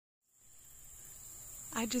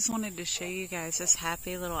I just wanted to show you guys this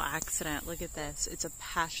happy little accident. Look at this. It's a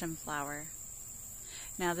passion flower.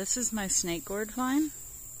 Now this is my snake gourd vine.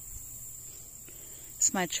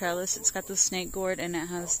 It's my trellis. It's got the snake gourd and it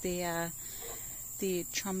has the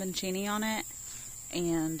tromboncini on it.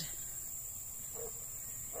 And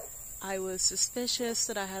I was suspicious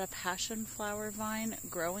that I had a passion flower vine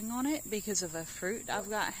growing on it because of a fruit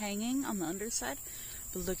I've got hanging on the underside.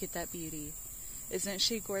 But look at that beauty. Isn't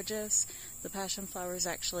she gorgeous? The passion flower is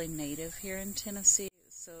actually native here in Tennessee,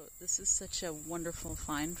 so this is such a wonderful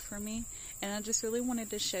find for me, and I just really wanted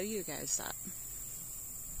to show you guys that.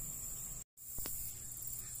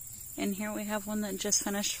 And here we have one that just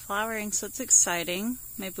finished flowering, so it's exciting.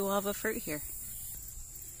 Maybe we'll have a fruit here.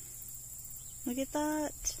 Look at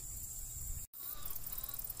that.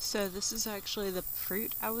 So this is actually the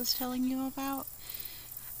fruit I was telling you about.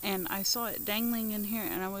 And I saw it dangling in here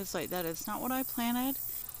and I was like, that is not what I planted.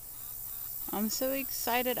 I'm so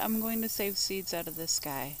excited. I'm going to save seeds out of this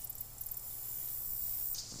guy.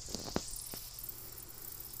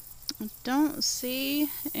 I don't see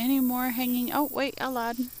any more hanging. Oh, wait, I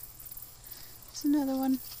lied. There's another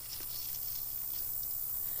one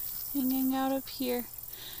hanging out up here.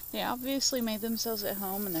 They obviously made themselves at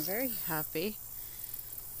home and they're very happy.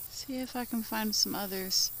 See if I can find some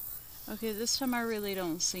others. Okay, this time I really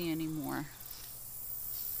don't see any more.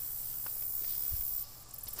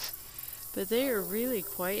 But they are really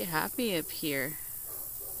quite happy up here.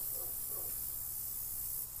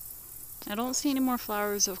 I don't see any more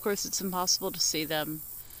flowers. Of course, it's impossible to see them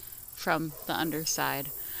from the underside.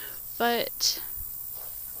 But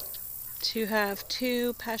to have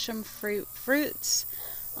two passion fruits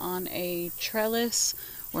on a trellis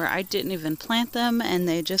where I didn't even plant them and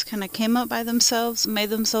they just kind of came up by themselves, made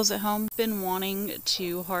themselves at home. I've been wanting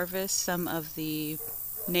to harvest some of the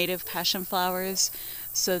native passion flowers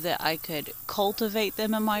so that I could cultivate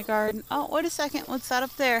them in my garden. Oh, wait a second, what's that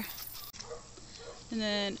up there? And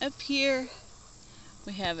then up here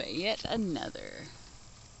we have yet another.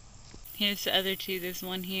 Here's the other two. There's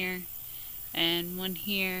one here and one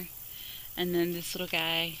here, and then this little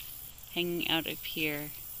guy hanging out up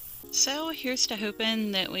here. So here's to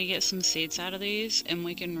hoping that we get some seeds out of these and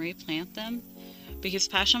we can replant them, because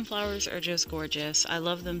passion flowers are just gorgeous. I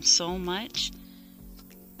love them so much,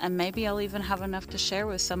 and maybe I'll even have enough to share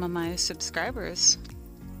with some of my subscribers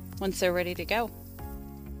once they're ready to go.